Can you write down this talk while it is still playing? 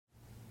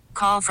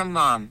Call from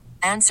mom.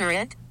 Answer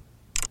it.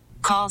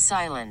 Call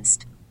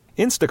silenced.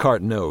 Instacart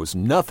knows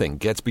nothing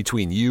gets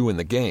between you and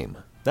the game.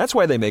 That's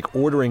why they make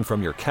ordering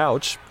from your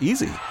couch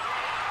easy.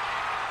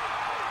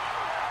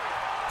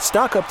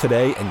 Stock up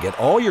today and get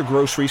all your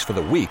groceries for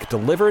the week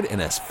delivered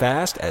in as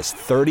fast as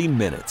 30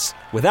 minutes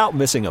without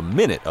missing a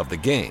minute of the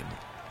game.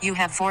 You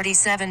have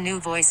 47 new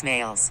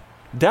voicemails.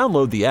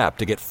 Download the app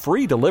to get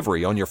free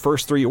delivery on your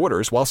first 3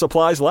 orders while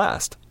supplies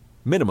last.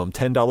 Minimum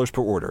 $10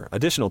 per order.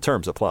 Additional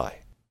terms apply.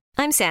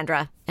 I'm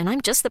Sandra, and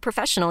I'm just the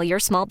professional your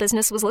small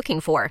business was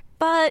looking for.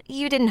 But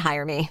you didn't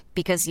hire me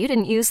because you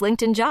didn't use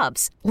LinkedIn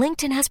Jobs.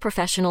 LinkedIn has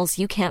professionals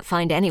you can't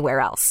find anywhere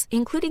else,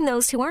 including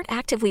those who aren't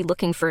actively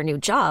looking for a new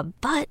job,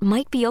 but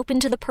might be open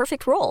to the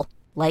perfect role,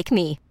 like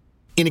me.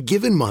 In a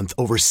given month,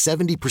 over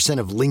 70%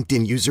 of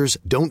LinkedIn users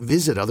don't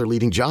visit other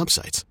leading job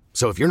sites.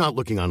 So if you're not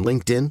looking on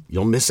LinkedIn,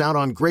 you'll miss out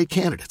on great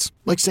candidates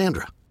like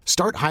Sandra.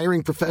 Start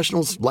hiring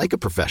professionals like a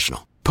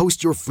professional.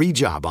 Post your free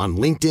job on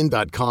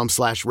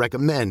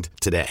linkedin.com/recommend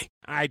today.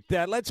 All right,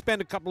 let's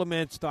spend a couple of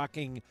minutes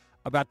talking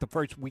about the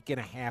first week and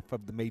a half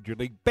of the Major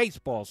League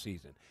Baseball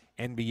season.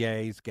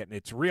 NBA's getting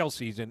its real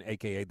season,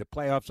 a.k.a. the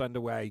playoffs,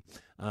 underway.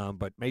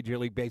 But Major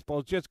League Baseball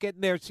is just getting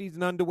their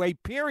season underway,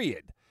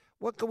 period.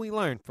 What can we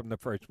learn from the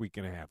first week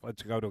and a half?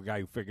 Let's go to a guy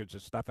who figures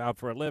this stuff out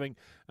for a living,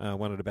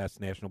 one of the best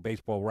national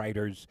baseball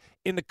writers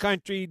in the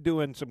country,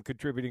 doing some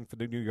contributing for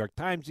the New York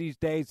Times these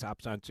days,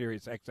 hops on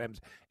Sirius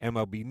XM's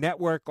MLB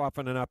network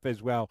often enough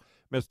as well.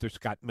 Mr.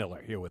 Scott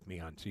Miller here with me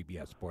on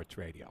CBS Sports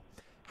Radio.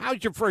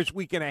 How's your first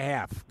week and a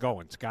half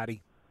going,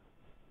 Scotty?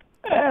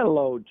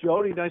 Hello,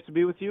 Jody. Nice to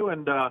be with you.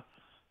 And,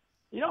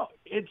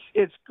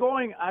 it's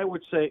going, I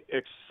would say,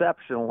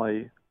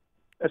 exceptionally,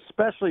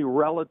 especially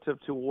relative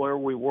to where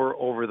we were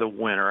over the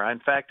winter. In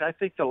fact, I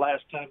think the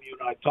last time you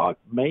and I talked,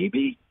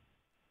 maybe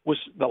was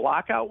the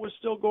lockout was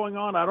still going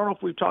on. I don't know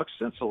if we've talked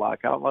since the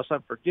lockout, unless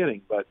I'm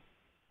forgetting. But,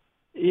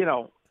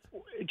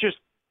 just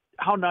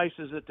how nice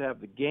is it to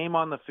have the game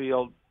on the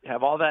field,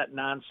 have all that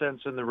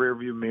nonsense in the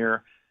rearview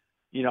mirror.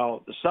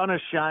 The sun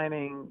is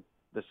shining,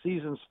 the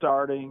season's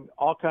starting,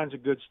 all kinds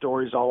of good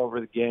stories all over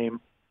the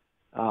game.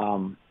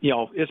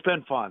 It's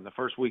been fun. The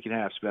first week and a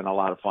half has been a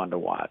lot of fun to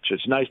watch.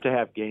 It's nice to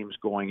have games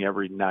going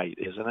every night,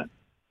 isn't it?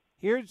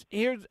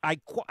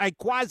 I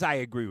quasi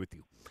agree with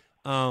you.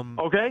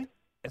 Okay.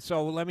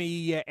 So let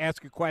me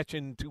ask a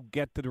question to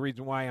get to the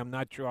reason why I'm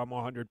not sure I'm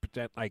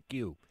 100% like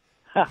you.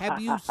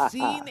 Have you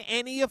seen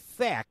any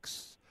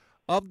effects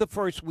of the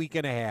first week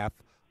and a half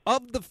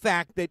of the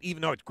fact that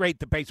even though it's great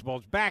that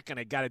baseball's back and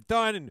they got it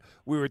done and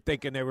we were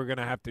thinking they were going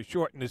to have to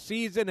shorten the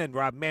season and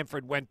Rob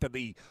Manfred went to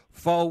the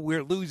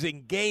we're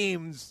losing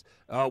games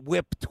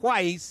whip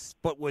twice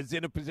but was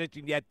in a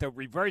position yet to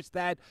reverse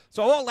that.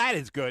 So all that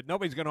is good.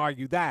 Nobody's going to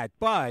argue that.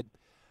 But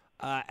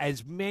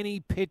as many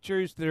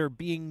pitchers that are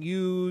being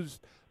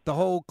used, the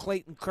whole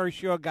Clayton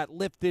Kershaw got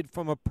lifted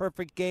from a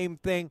perfect game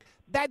thing.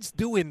 That's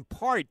due in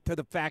part to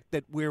the fact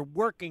that we're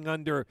working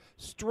under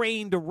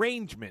strained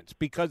arrangements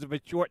because of a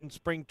shortened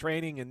spring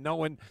training and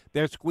knowing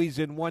they're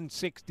squeezing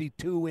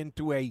 162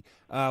 into a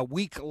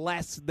week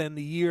less than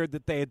the year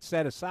that they had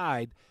set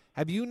aside.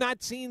 Have you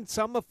not seen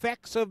some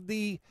effects of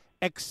the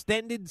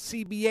extended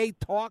CBA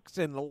talks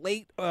and the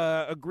late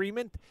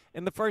agreement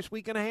in the first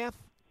week and a half?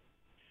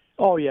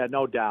 Oh, yeah,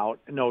 no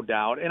doubt.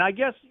 And I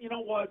guess, you know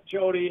what,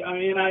 Jody, I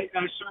mean, I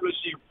sort of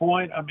see your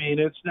point. I mean,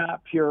 it's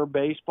not pure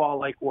baseball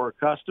like we're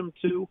accustomed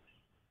to.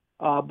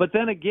 But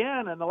then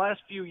again, in the last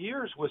few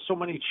years with so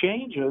many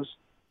changes,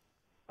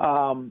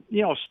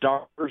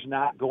 starters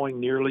not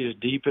going nearly as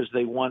deep as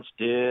they once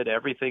did,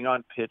 everything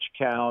on pitch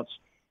counts,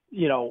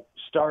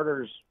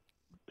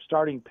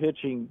 starting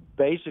pitching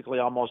basically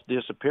almost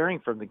disappearing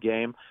from the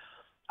game.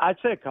 I'd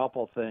say a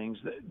couple things.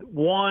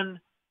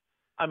 One,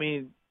 I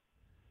mean,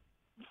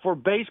 for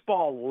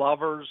baseball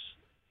lovers,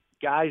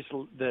 guys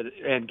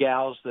and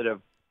gals that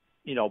have,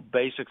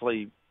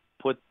 basically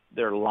put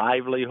their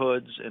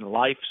livelihoods and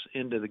lives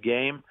into the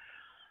game,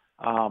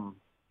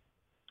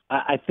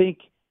 I think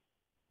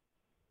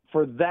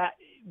for that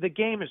the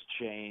game has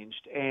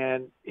changed,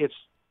 and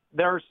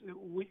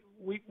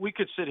we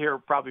could sit here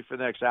probably for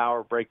the next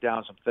hour, break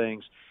down some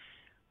things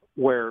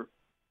where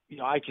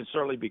I can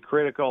certainly be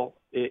critical.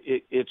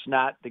 It's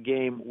not the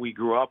game we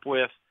grew up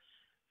with.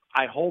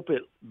 I hope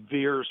it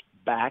veers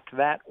back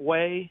that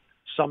way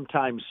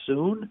sometime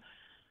soon,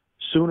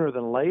 sooner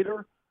than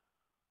later.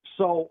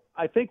 So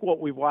I think what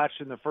we've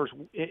watched in the first,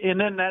 and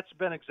then that's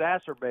been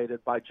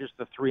exacerbated by just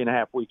the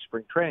 3.5 week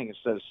spring training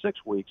instead of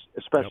 6 weeks,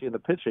 especially in the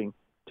pitching.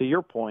 To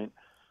your point,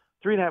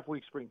 3.5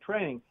 week spring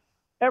training,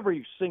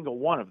 every single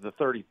one of the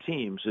 30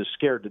 teams is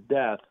scared to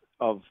death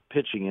of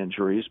pitching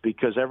injuries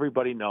because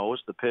everybody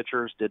knows the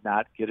pitchers did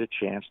not get a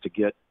chance to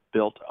get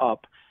built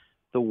up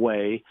the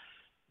way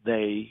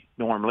they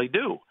normally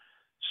do.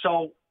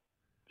 So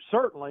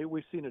certainly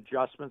we've seen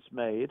adjustments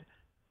made.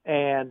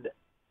 And,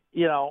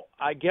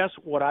 I guess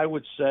what I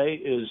would say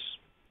is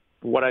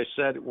what I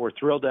said, we're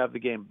thrilled to have the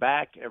game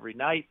back every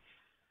night.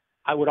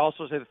 I would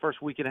also say the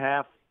first week and a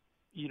half,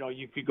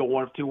 you could go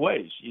one of two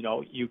ways.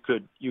 You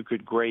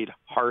could grade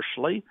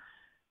harshly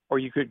or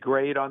you could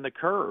grade on the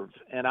curve.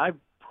 And I've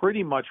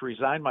pretty much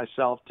resigned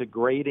myself to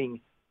grading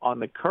on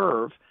the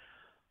curve,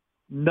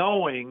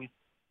 knowing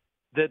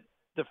that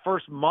the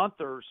first month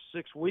or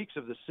 6 weeks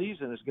of the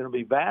season is going to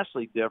be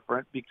vastly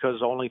different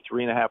because only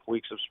 3.5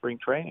 weeks of spring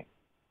training.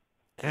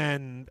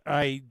 And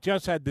I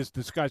just had this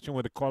discussion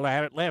with a caller. I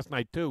had it last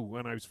night, too,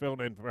 when I was filling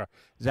in for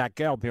Zach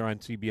Gelb here on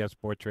CBS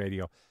Sports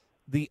Radio.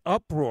 The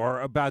uproar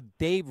about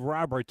Dave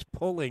Roberts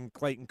pulling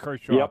Clayton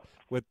Kershaw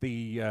with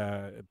the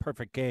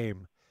perfect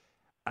game.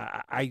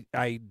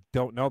 I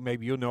don't know.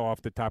 Maybe you know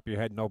off the top of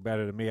your head, know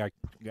better than me. I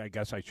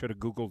guess I should have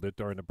Googled it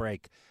during the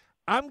break.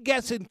 I'm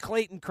guessing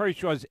Clayton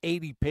Kershaw's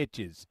 80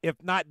 pitches, if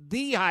not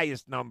the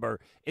highest number,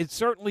 is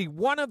certainly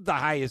one of the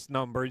highest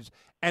numbers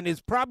and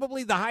is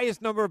probably the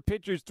highest number of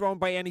pitchers thrown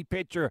by any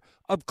pitcher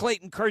of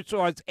Clayton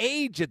Kershaw's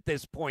age at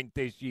this point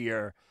this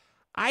year.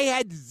 I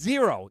had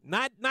zero,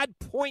 not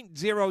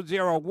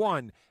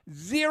 .001,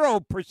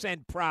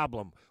 0%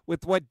 problem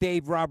with what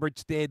Dave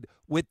Roberts did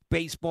with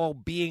baseball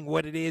being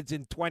what it is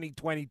in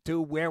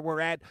 2022, where we're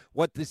at,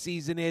 what the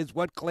season is,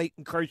 what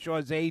Clayton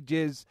Kershaw's age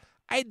is.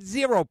 I had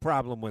zero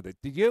problem with it.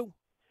 Did you?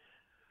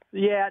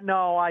 Yeah,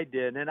 no, I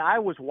didn't. And I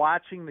was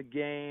watching the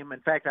game.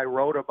 In fact, I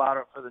wrote about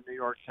it for the New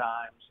York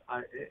Times.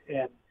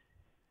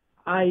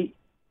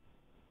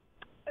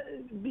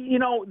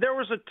 There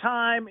was a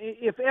time,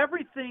 if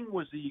everything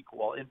was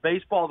equal, and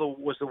baseball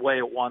was the way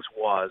it once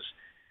was,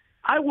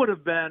 I would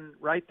have been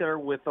right there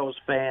with those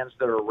fans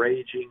that are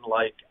raging,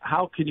 like,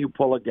 how can you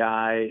pull a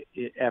guy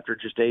after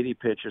just 80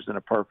 pitches in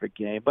a perfect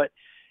game? But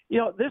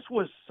this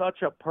was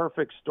such a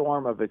perfect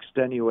storm of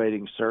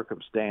extenuating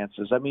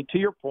circumstances. I mean, to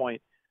your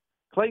point,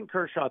 Clayton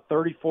Kershaw,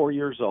 34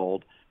 years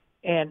old,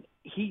 and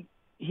he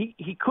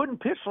couldn't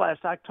pitch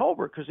last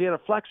October because he had a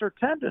flexor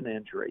tendon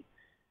injury.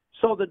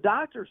 So the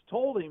doctors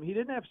told him he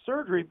didn't have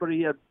surgery, but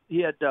he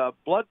had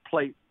blood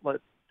platelet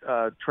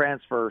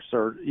transfer.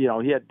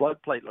 He had blood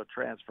platelet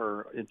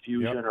transfer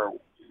infusion or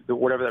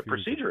whatever that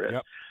procedure is.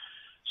 Yep.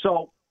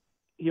 So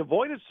he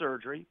avoided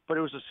surgery, but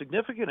it was a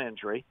significant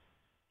injury.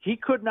 He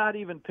could not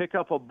even pick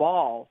up a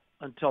ball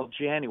until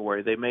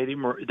January. They made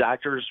him,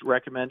 doctors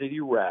recommended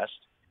you rest.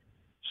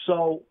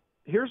 So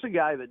here's a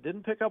guy that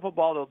didn't pick up a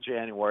ball till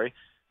January.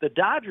 The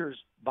Dodgers,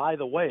 by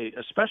the way,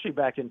 especially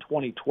back in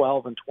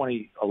 2012 and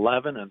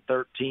 2011 and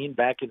 13,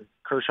 back in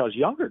Kershaw's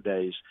younger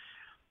days,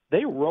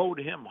 they rode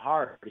him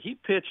hard. He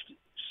pitched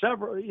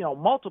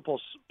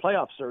multiple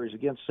playoff series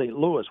against St.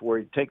 Louis where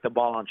he'd take the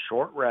ball on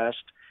short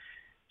rest.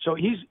 So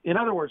in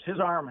other words,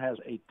 his arm has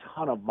a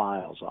ton of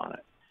miles on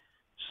it.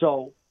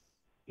 So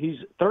he's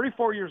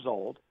 34 years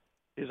old.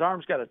 His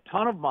arm's got a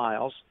ton of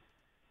miles.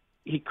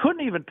 He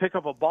couldn't even pick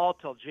up a ball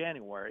till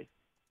January.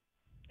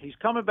 He's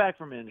coming back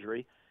from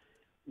injury.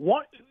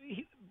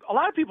 A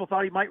lot of people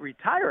thought he might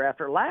retire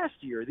after last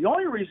year. The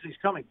only reason he's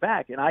coming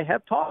back, and I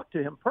have talked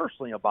to him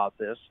personally about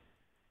this,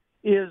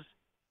 is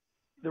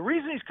the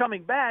reason he's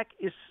coming back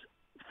is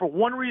for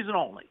one reason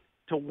only,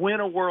 to win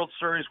a World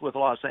Series with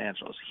Los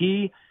Angeles.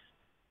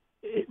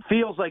 It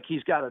feels like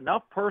he's got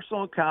enough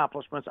personal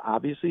accomplishments.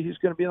 Obviously, he's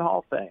going to be in the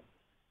Hall of Fame.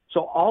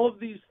 So all of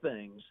these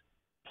things,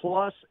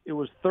 plus it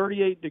was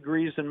 38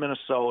 degrees in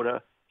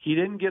Minnesota. He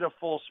didn't get a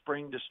full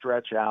spring to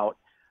stretch out.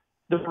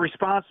 The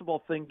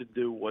responsible thing to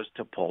do was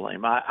to pull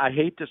him. I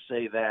hate to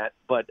say that,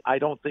 but I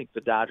don't think the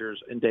Dodgers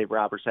and Dave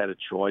Roberts had a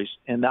choice.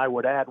 And I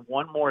would add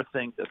one more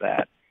thing to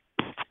that,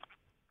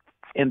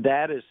 and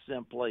that is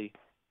simply,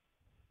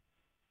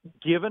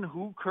 given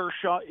who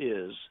Kershaw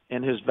is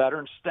and his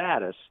veteran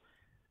status,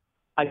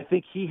 I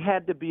think he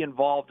had to be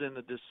involved in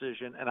the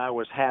decision, and I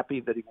was happy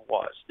that he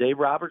was. Dave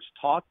Roberts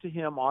talked to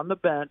him on the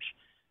bench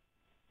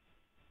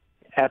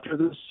after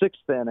the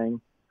sixth inning.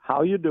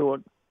 How you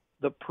doing?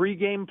 The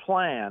pregame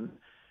plan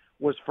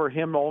was for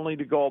him only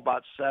to go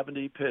about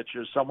 70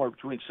 pitches, somewhere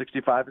between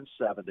 65 and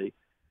 70.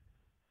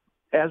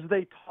 As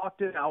they talked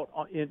it out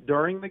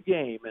during the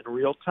game in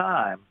real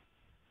time,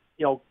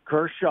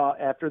 Kershaw,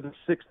 after the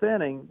sixth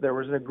inning, there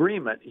was an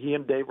agreement. He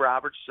and Dave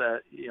Roberts said,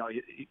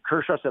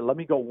 Kershaw said, let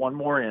me go one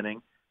more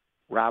inning.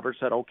 Roberts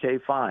said, okay,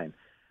 fine.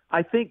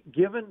 I think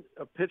given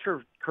a pitcher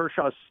of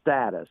Kershaw's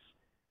status,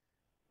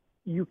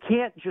 you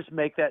can't just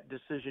make that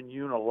decision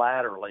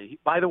unilaterally.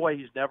 By the way,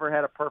 he's never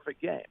had a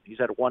perfect game. He's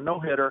had one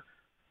no-hitter,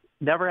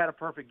 never had a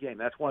perfect game.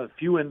 That's one of the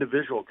few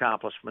individual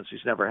accomplishments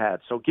he's never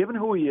had. So given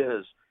who he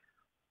is,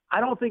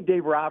 I don't think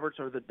Dave Roberts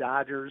or the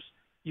Dodgers,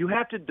 you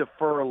have to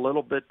defer a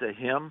little bit to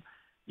him.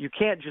 You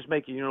can't just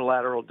make a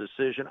unilateral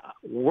decision.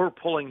 We're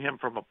pulling him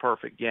from a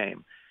perfect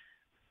game.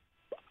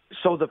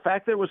 So the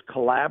fact that it was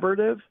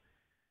collaborative,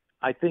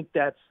 I think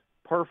that's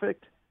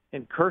perfect.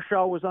 And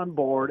Kershaw was on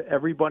board.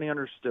 Everybody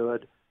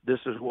understood this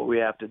is what we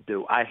have to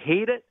do. I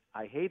hate it.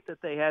 I hate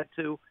that they had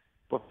to.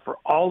 But for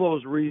all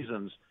those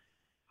reasons,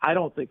 I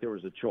don't think there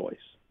was a choice.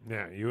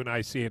 Yeah, you and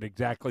I see it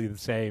exactly the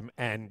same.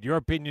 And your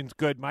opinion's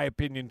good. My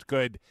opinion's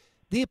good.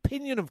 The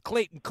opinion of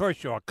Clayton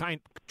Kershaw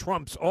kind of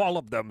trumps all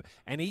of them.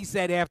 And he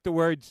said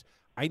afterwards,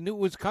 I knew it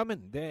was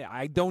coming.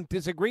 I don't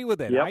disagree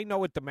with it. Yep. I know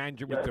what the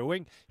manager was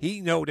doing.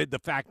 He noted the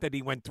fact that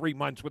he went 3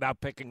 months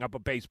without picking up a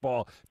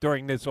baseball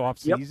during this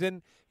offseason.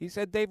 Yep. He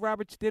said Dave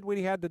Roberts did what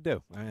he had to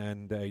do,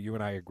 and you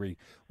and I agree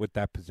with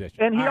that position.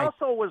 And he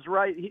also was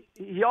right.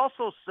 He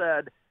also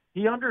said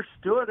he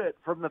understood it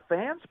from the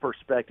fans'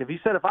 perspective. He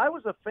said, if I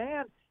was a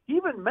fan, he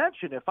even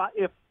mentioned if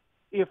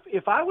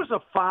I was a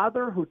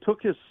father who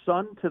took his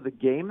son to the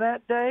game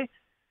that day,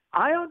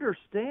 I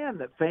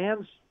understand that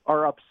fans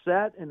are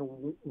upset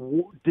and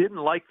didn't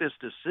like this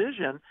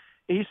decision.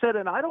 He said,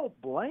 and I don't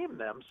blame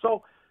them.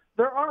 So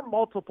there are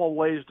multiple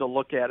ways to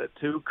look at it,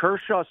 too.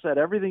 Kershaw said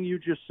everything you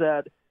just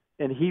said,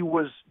 and he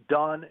was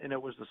done, and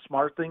it was the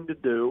smart thing to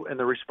do and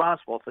the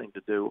responsible thing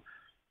to do.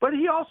 But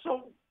he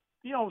also,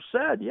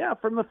 said, yeah,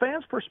 from the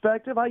fans'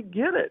 perspective, I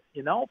get it.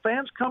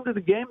 Fans come to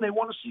the game, they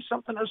want to see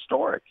something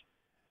historic.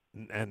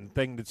 And the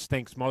thing that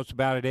stinks most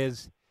about it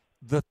is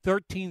the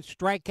 13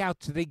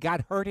 strikeouts they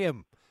got hurt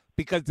him,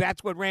 because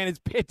that's what ran his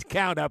pitch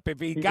count up. If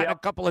he got a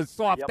couple of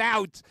soft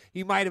outs,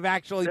 he might have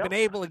actually been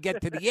able to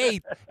get to the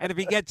 8th. And if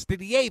he gets to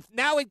the 8th,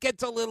 now it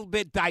gets a little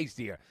bit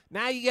dicier.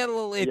 Now you get a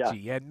little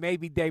itchy. And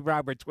maybe Dave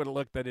Roberts would have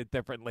looked at it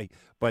differently.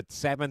 But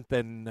 7th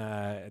and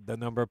the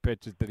number of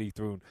pitches that he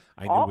threw,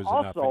 I knew was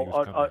enough.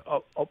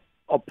 Also,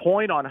 a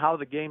point on how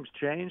the game's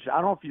changed. I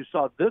don't know if you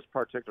saw this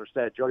particular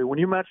stat, Jody. When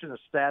you mentioned a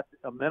stat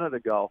a minute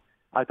ago,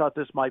 I thought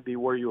this might be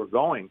where you were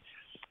going.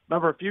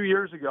 Remember a few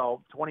years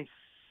ago,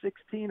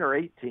 2016 or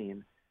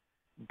 18,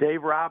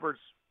 Dave Roberts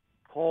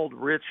pulled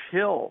Rich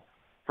Hill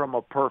from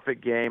a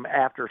perfect game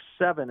after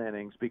 7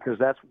 innings, because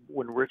that's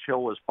when Rich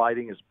Hill was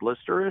fighting his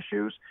blister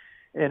issues.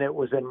 And it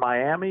was in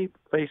Miami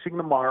facing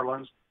the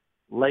Marlins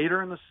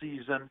later in the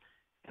season.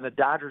 And the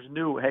Dodgers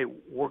knew, hey,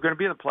 we're going to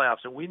be in the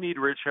playoffs, and we need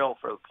Rich Hill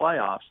for the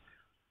playoffs.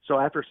 So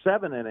after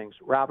 7 innings,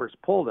 Roberts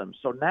pulled him.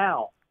 So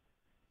now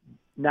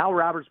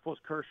Roberts pulls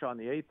Kershaw in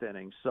the 8th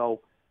inning.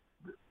 So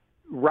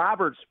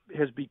Roberts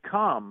has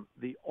become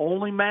the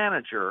only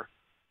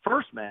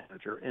first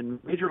manager in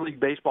Major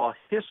League Baseball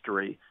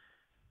history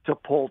to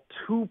pull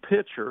 2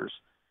 pitchers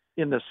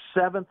in the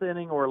 7th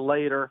inning or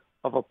later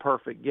of a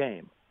perfect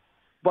game.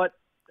 But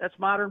that's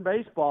modern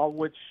baseball,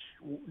 which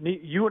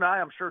you and I,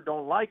 I'm sure,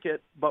 don't like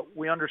it, but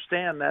we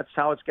understand that's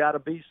how it's got to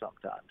be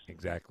sometimes.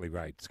 Exactly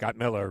right. Scott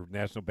Miller,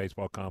 national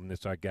baseball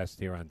columnist, our guest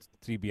here on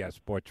CBS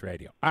Sports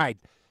Radio. All right.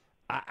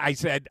 I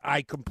said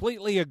I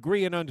completely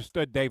agree and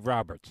understood Dave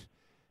Roberts.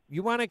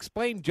 You want to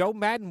explain Joe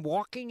Madden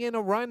walking in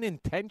a run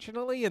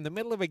intentionally in the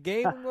middle of a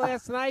game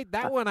last night?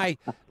 That one I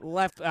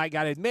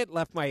got to admit,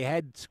 left my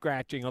head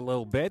scratching a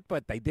little bit,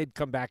 but they did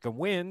come back and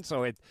win,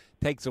 so it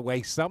takes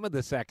away some of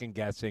the second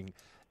guessing.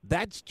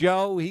 That's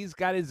Joe. He's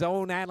got his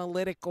own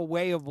analytical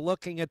way of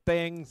looking at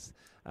things.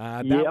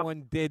 That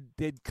one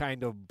did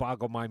kind of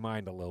boggle my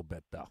mind a little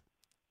bit, though.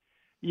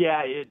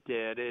 Yeah, it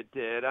did. It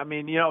did. I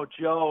mean,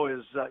 Joe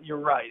is, you're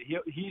right.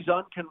 He's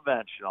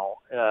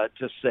unconventional,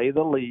 to say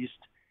the least.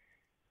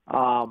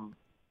 The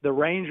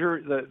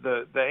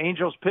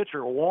Angels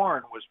pitcher,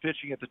 Warren, was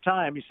pitching at the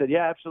time. He said,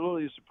 yeah,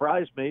 absolutely, it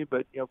surprised me,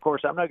 but, of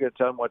course, I'm not going to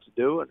tell him what to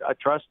do. I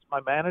trust my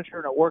manager,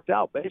 and it worked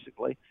out,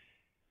 basically.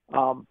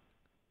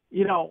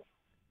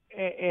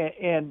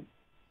 And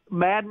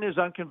Madden is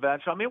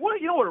unconventional. I mean, what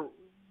it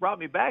brought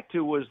me back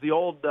to was the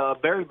old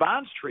Barry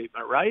Bonds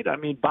treatment, right? I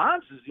mean,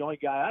 Bonds is the only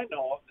guy I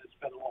know of that's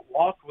been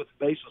walked with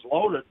bases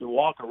loaded to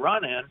walk a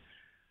run in,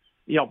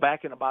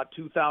 back in about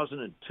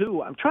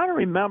 2002. I'm trying to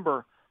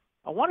remember.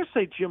 I want to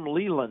say Jim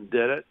Leland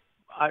did it,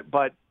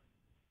 but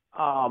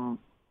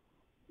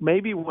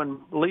maybe when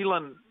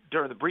Leland,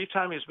 during the brief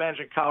time he was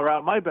managing Colorado,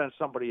 it might have been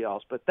somebody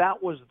else. But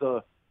that was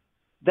the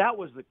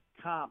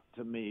comp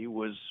to me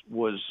was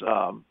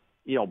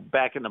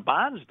back in the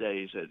Bonds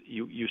days that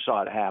you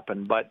saw it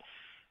happen. But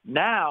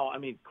now, I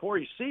mean,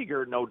 Corey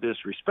Seager, no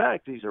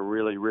disrespect, he's a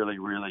really, really,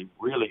 really,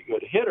 really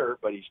good hitter,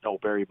 but he's no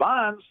Barry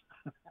Bonds.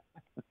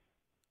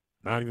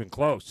 Not even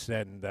close,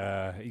 and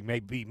he may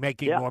be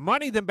making more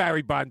money than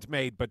Barry Bonds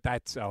made, but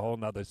that's a whole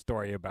other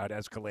story about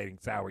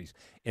escalating salaries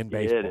in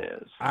baseball.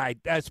 It is. All right,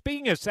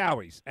 speaking of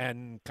salaries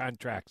and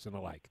contracts and the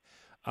like,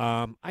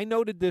 I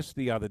noted this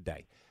the other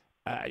day.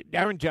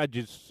 Aaron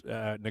Judge's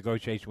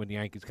negotiation with the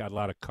Yankees got a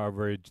lot of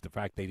coverage, the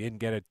fact they didn't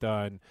get it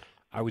done.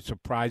 I was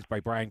surprised by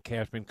Brian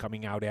Cashman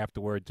coming out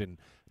afterwards and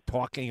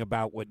talking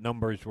about what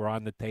numbers were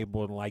on the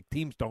table and like.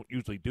 Teams don't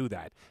usually do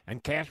that.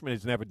 And Cashman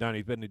has never done it.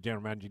 He's been the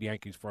general manager of the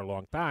Yankees for a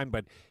long time,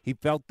 but he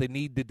felt the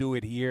need to do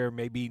it here.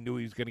 Maybe he knew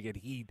he was going to get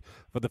heat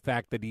for the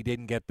fact that he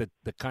didn't get the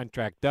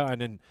contract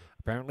done. And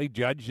apparently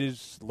Judge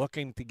is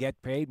looking to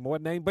get paid more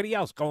than anybody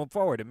else going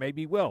forward, and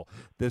maybe will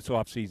this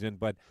offseason.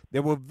 But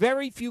there were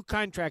very few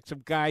contracts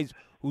of guys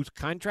whose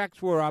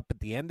contracts were up at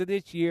the end of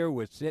this year,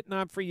 were sitting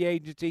on free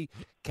agency.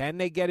 Can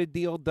they get a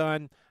deal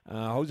done?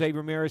 Jose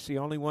Ramirez, the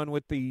only one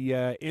with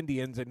the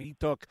Indians, and he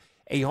took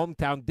a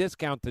hometown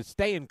discount to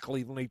stay in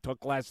Cleveland. He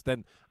took less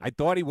than I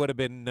thought he would have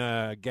been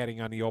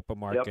getting on the open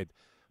market. Yep.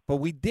 But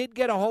we did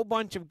get a whole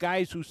bunch of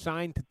guys who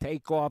signed to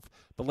take off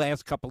the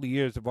last couple of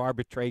years of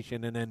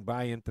arbitration and then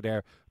buy into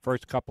their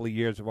first couple of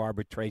years of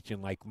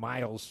arbitration, like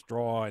Miles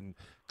Straw and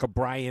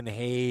Cabrian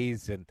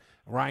Hayes and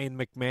Ryan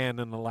McMahon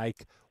and the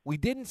like. We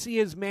didn't see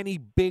as many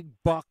big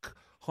buck,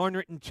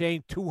 100 and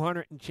change,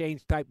 200 and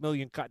change type $1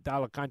 million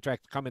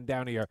contracts coming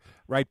down here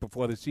right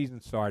before the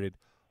season started.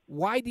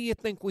 Why do you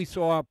think we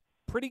saw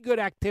pretty good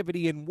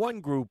activity in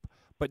one group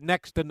but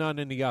next to none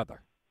in the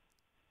other?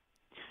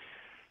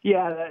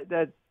 Yeah,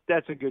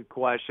 that's a good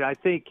question. I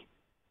think,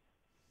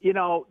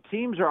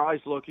 teams are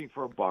always looking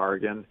for a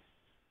bargain.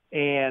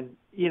 And,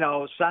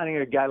 signing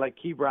a guy like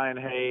Brian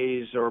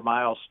Hayes or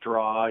Miles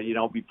Straw,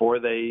 before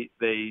they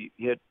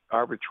hit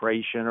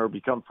arbitration or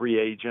become free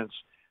agents,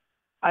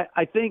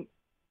 I think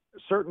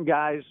certain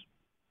guys,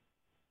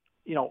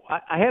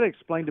 I had it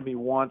explained to me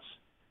once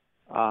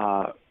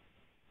by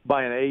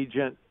an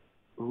agent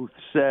who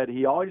said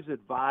he always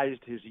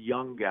advised his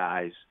young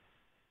guys,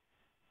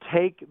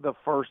 take the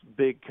first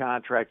big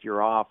contract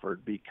you're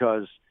offered,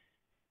 because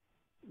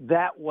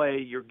that way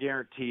you're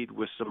guaranteed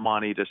with some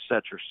money to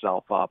set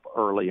yourself up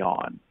early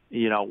on.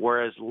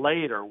 Whereas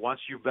later,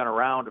 once you've been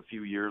around a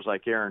few years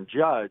like Aaron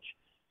Judge,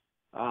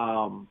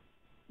 then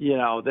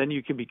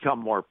you can become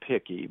more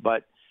picky.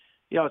 But,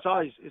 it's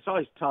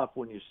always tough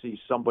when you see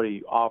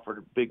somebody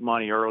offered big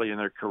money early in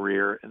their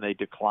career and they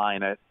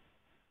decline it,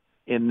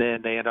 and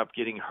then they end up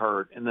getting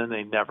hurt, and then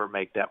they never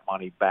make that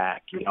money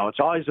back. It's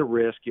always a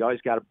risk. You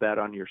always got to bet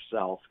on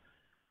yourself.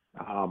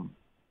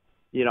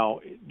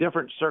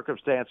 Different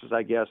circumstances,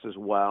 I guess, as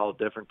well,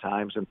 different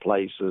times and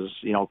places.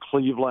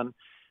 Cleveland,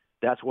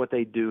 that's what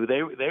they do.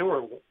 They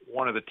were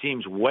one of the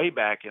teams way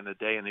back in the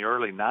day in the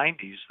early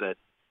 90s that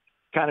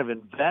kind of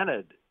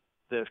invented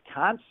the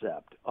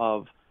concept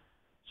of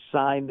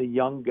sign the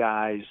young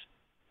guys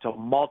to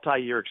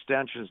multi-year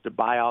extensions to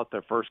buy out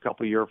their first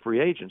couple year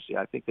free agency.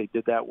 I think they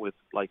did that with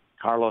like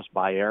Carlos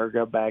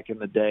Baerga back in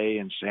the day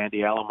and Sandy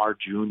Alomar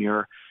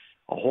Jr.,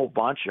 a whole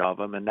bunch of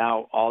them. And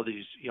now all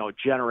these,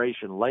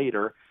 generation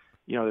later,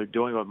 they're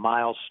doing it with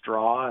Miles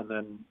Straw, and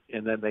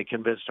then they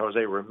convinced Jose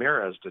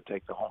Ramirez to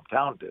take the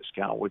hometown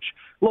discount, which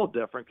a little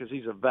different because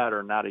he's a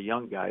veteran, not a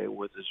young guy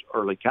with his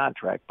early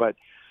contract. But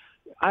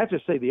I have to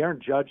say the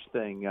Aaron Judge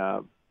thing,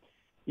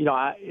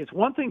 it's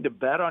one thing to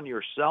bet on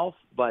yourself,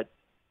 but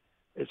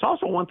it's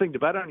also one thing to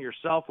bet on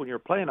yourself when you're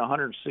playing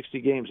 160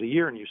 games a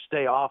year and you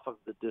stay off of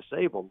the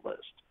disabled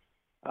list.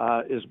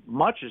 As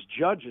much as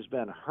Judge has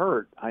been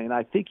hurt,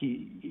 I think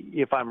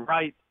if I'm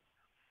right,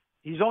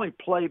 he's only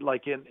played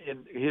like in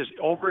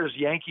over his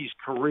Yankees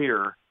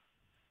career,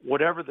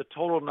 whatever the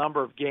total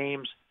number of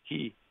games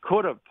he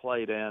could have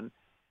played in.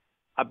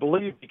 I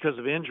believe because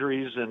of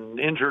injuries and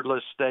injured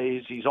list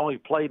stays, he's only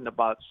played in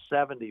about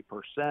 70%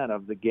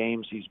 of the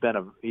games he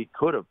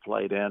could have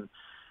played in.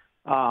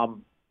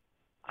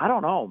 I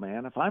don't know,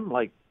 man. If I'm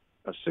like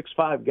a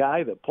 6'5"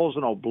 guy that pulls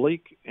an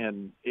oblique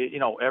and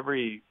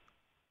every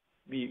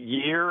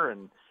year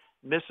and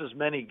misses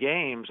many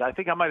games, I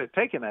think I might have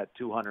taken that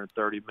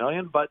 $230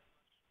 million. But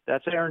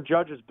that's Aaron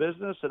Judge's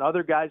business, and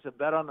other guys have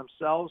bet on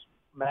themselves.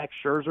 Max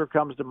Scherzer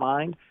comes to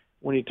mind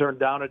when he turned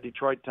down a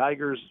Detroit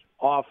Tigers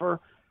offer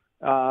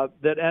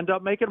that end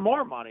up making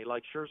more money,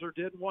 like Scherzer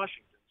did in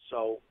Washington.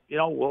 So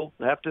we'll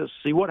have to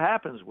see what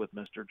happens with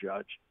Mr.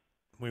 Judge.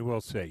 We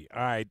will see.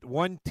 All right,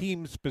 one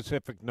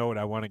team-specific note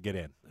I want to get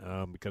in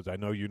because I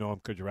know you know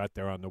him because you're out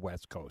there on the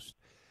West Coast.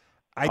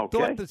 I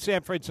thought the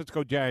San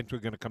Francisco Giants were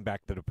going to come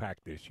back to the pack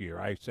this year.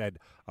 I said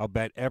I'll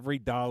bet every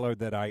dollar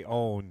that I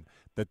own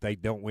that they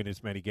don't win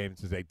as many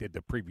games as they did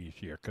the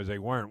previous year because they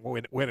weren't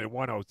winning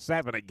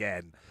 107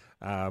 again.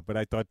 But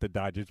I thought the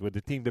Dodgers were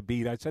the team to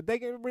beat. I said they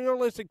get a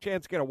realistic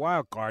chance to get a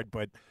wild card,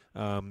 but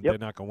they're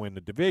not going to win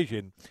the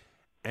division.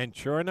 And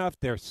sure enough,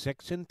 they're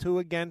 6-2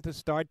 again to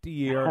start the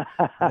year,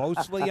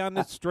 mostly on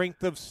the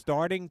strength of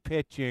starting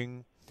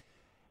pitching.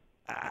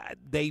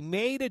 They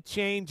made a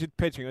change at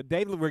pitching.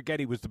 David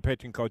Righetti was the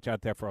pitching coach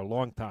out there for a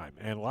long time,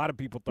 and a lot of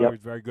people thought he was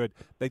very good.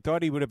 They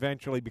thought he would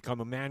eventually become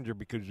a manager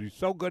because he's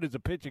so good as a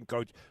pitching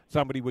coach,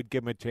 somebody would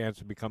give him a chance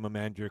to become a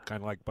manager,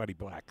 kind of like Buddy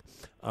Black.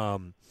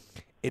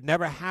 It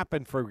never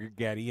happened for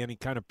Righetti, and he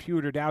kind of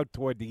petered out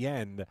toward the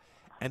end.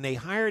 And they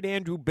hired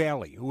Andrew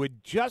Bailey, who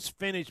had just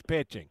finished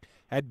pitching,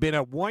 had been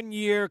a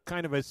one-year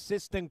kind of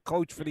assistant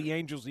coach for the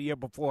Angels the year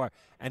before,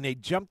 and they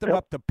jumped him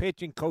up to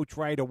pitching coach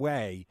right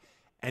away.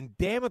 And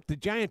damn it, the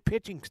Giant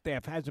pitching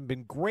staff hasn't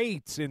been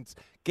great since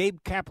Gabe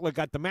Kapler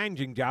got the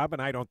managing job,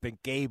 and I don't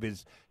think Gabe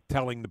is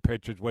telling the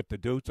pitchers what to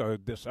do, so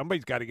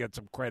somebody's got to get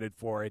some credit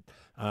for it.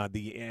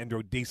 The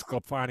Andrew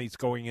DeSclafani's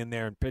going in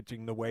there and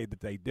pitching the way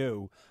that they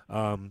do.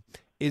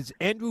 Is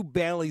Andrew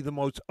Bailey the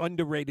most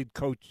underrated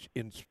coach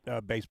in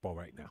baseball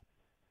right now?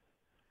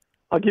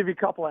 I'll give you a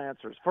couple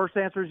answers. First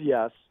answer is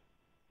yes.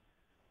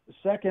 The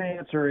second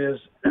answer is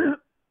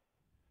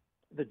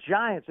the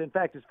Giants. In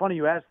fact, it's funny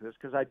you asked this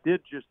because I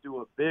did just do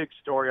a big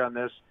story on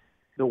this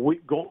the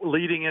week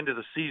leading into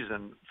the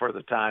season for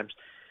the Times.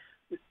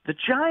 The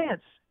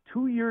Giants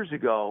 2 years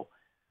ago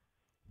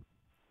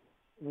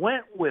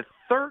went with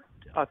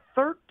a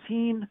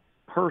 13%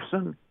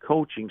 13-person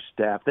coaching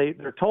staff.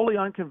 They're totally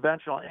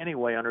unconventional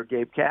anyway under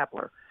Gabe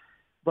Kapler.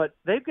 But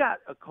they've got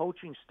a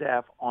coaching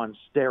staff on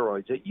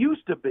steroids. It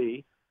used to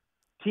be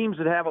teams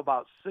that have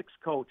about 6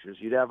 coaches.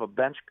 You'd have a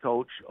bench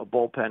coach, a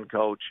bullpen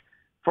coach,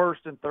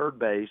 first and third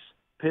base,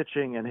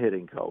 pitching and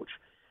hitting coach.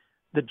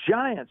 The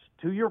Giants,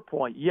 to your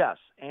point, yes,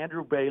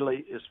 Andrew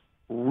Bailey is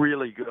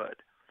really good.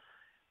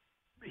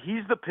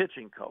 He's the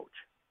pitching coach.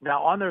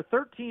 Now, on their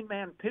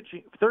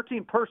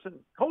 13-person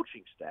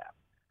coaching staff,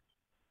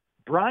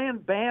 Brian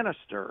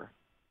Bannister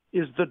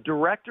is the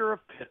director of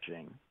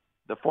pitching,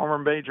 the former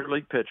Major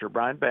League pitcher,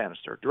 Brian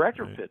Bannister,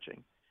 director of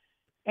pitching.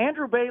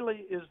 Andrew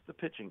Bailey is the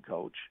pitching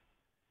coach.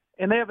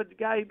 And they have a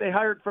guy they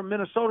hired from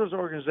Minnesota's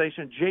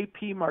organization,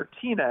 J.P.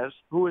 Martinez,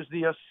 who is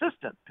the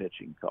assistant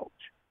pitching coach.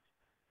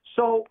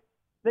 So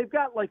they've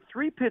got like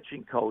 3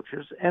 pitching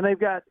coaches, and they've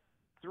got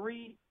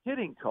 3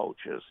 hitting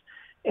coaches.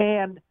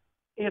 And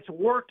it's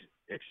worked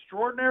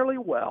extraordinarily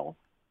well.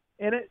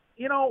 And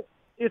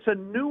it's a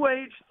new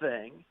age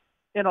thing.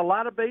 And a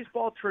lot of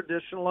baseball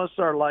traditionalists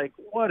are like,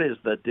 what is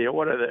the deal?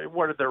 What are they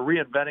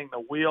reinventing the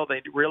wheel? They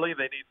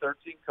need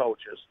 13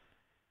 coaches.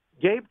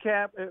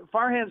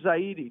 Farhan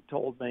Zaidi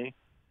told me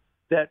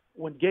that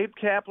when Gabe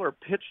Kapler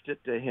pitched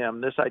it to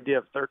him, this idea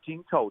of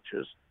 13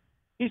 coaches,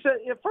 he said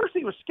at first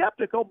he was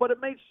skeptical, but it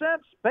made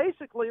sense.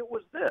 Basically, it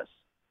was this.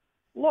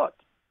 Look,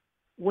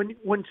 when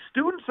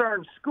students are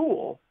in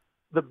school,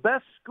 the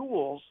best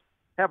schools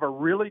have a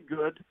really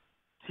good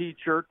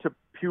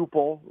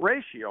teacher-to-pupil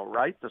ratio,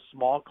 right? The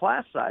small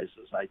class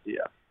sizes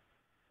idea.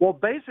 Well,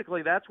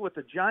 basically, that's what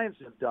the Giants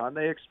have done.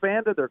 They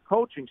expanded their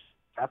coaching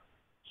staff.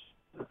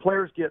 The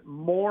players get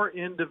more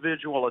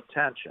individual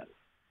attention.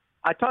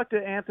 I talked to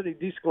Anthony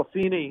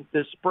DeSclafani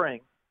this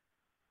spring,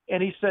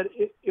 and he said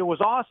it was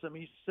awesome.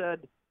 He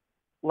said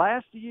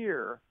last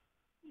year,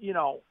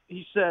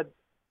 he said,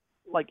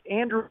 like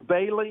Andrew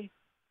Bailey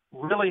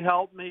really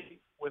helped me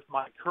with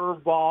my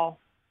curveball.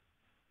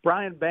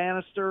 Brian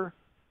Bannister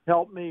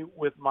helped me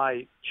with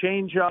my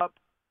changeup,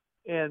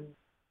 and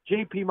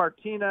J.P.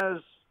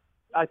 Martinez,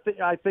 I think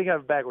I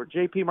have it backward.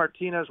 J.P.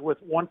 Martinez with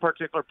one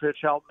particular pitch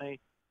helped me.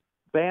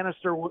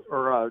 Bannister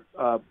or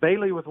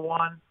Bailey with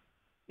one,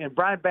 and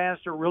Brian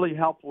Bannister really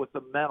helped with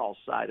the mental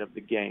side of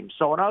the game.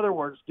 So in other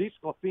words,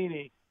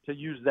 DeSclafani, to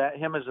use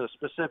him as a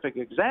specific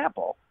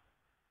example,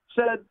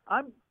 said,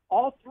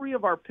 all 3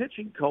 of our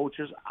pitching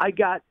coaches, I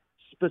got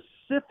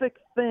specific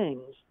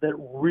things that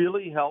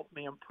really helped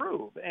me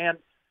improve. And,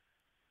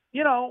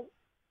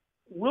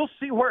 we'll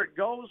see where it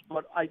goes,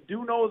 but I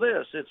do know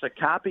this. It's a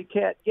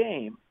copycat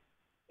game.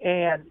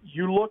 And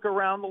you look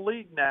around the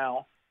league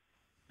now,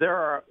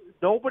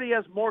 nobody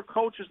has more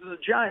coaches than the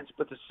Giants,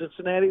 but the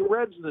Cincinnati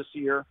Reds this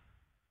year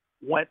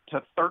went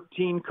to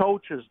 13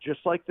 coaches, just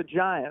like the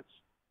Giants.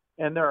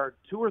 And there are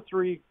 2 or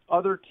 3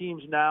 other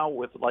teams now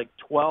with like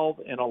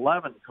 12 and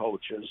 11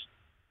 coaches.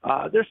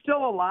 There's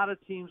still a lot of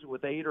teams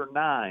with 8 or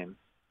 9,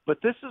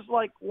 but this is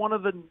like one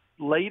of the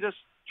latest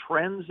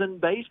trends in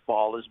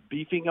baseball is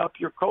beefing up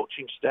your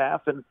coaching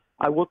staff. And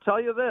I will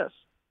tell you this,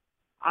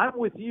 I'm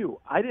with you.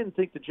 I didn't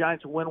think the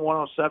Giants would win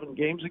 107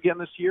 games again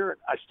this year.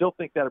 I still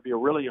think that would be a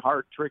really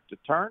hard trick to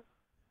turn.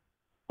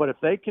 But if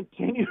they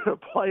continue to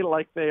play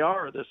like they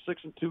are, this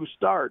 6-2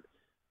 start,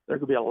 there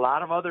could be a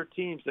lot of other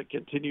teams that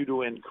continue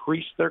to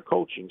increase their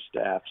coaching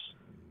staffs.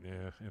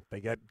 Yeah, if they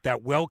get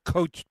that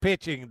well-coached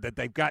pitching that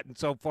they've gotten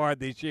so far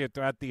this year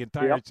throughout the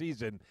entire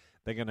season,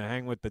 they're going to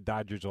hang with the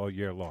Dodgers all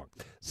year long.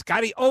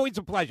 Scotty, always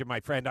a pleasure,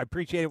 my friend. I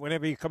appreciate it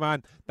whenever you come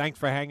on. Thanks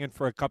for hanging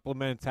for a couple of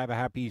minutes. Have a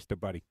happy Easter,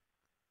 buddy.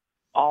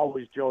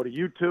 Always, Jody.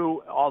 You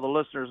too, all the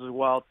listeners as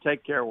well.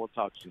 Take care. We'll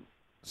talk soon.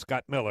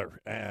 Scott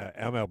Miller,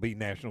 MLB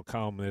national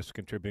columnist,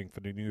 contributing for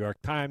the New York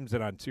Times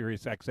and on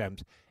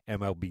SiriusXM's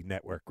MLB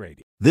Network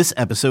Radio. This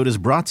episode is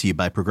brought to you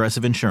by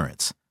Progressive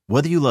Insurance.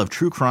 Whether you love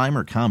true crime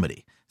or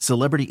comedy,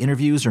 celebrity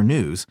interviews or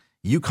news,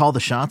 you call the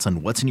shots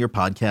on what's in your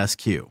podcast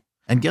queue.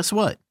 And guess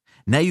what?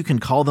 Now you can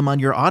call them on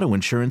your auto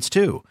insurance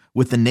too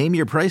with the Name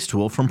Your Price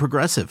tool from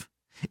Progressive.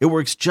 It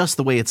works just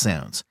the way it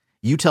sounds.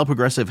 You tell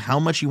Progressive how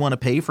much you want to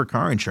pay for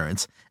car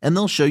insurance, and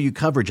they'll show you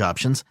coverage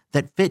options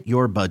that fit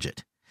your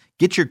budget.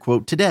 Get your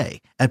quote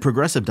today at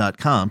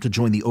Progressive.com to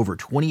join the over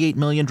 28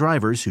 million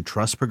drivers who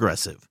trust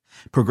Progressive.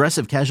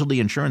 Progressive Casualty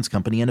Insurance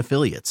Company and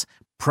Affiliates.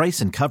 Price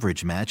and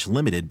coverage match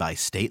limited by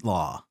state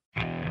law.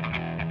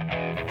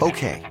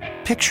 Okay,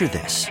 picture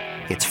this.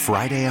 It's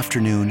Friday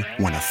afternoon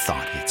when a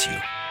thought hits you.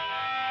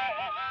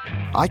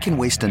 I can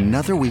waste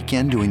another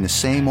weekend doing the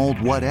same old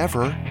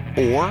whatever,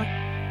 or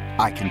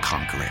I can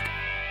conquer it.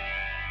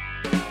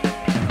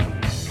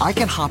 I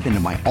can hop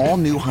into my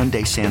all-new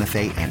Hyundai Santa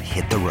Fe and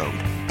hit the road.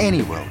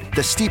 Any road.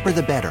 The steeper,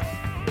 the better.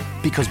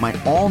 Because my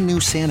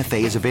all-new Santa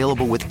Fe is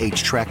available with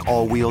H-Track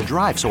all-wheel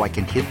drive, so I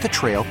can hit the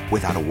trail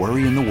without a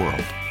worry in the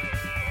world.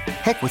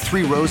 Heck, with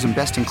 3 rows and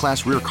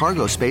best-in-class rear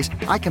cargo space,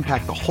 I can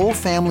pack the whole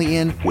family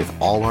in with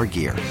all our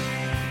gear.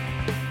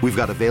 We've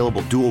got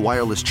available dual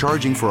wireless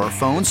charging for our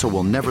phones, so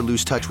we'll never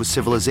lose touch with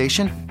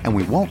civilization, and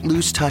we won't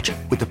lose touch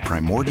with the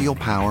primordial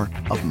power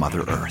of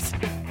Mother Earth.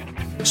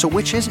 So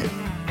which is it?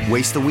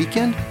 Waste the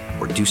weekend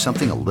or do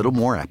something a little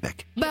more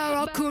epic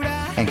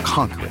and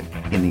conquer it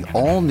in the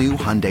all-new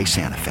Hyundai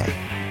Santa Fe.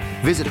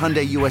 Visit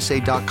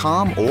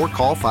HyundaiUSA.com or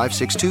call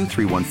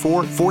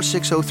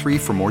 562-314-4603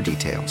 for more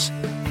details.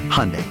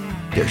 Hyundai,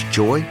 there's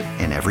joy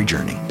in every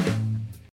journey.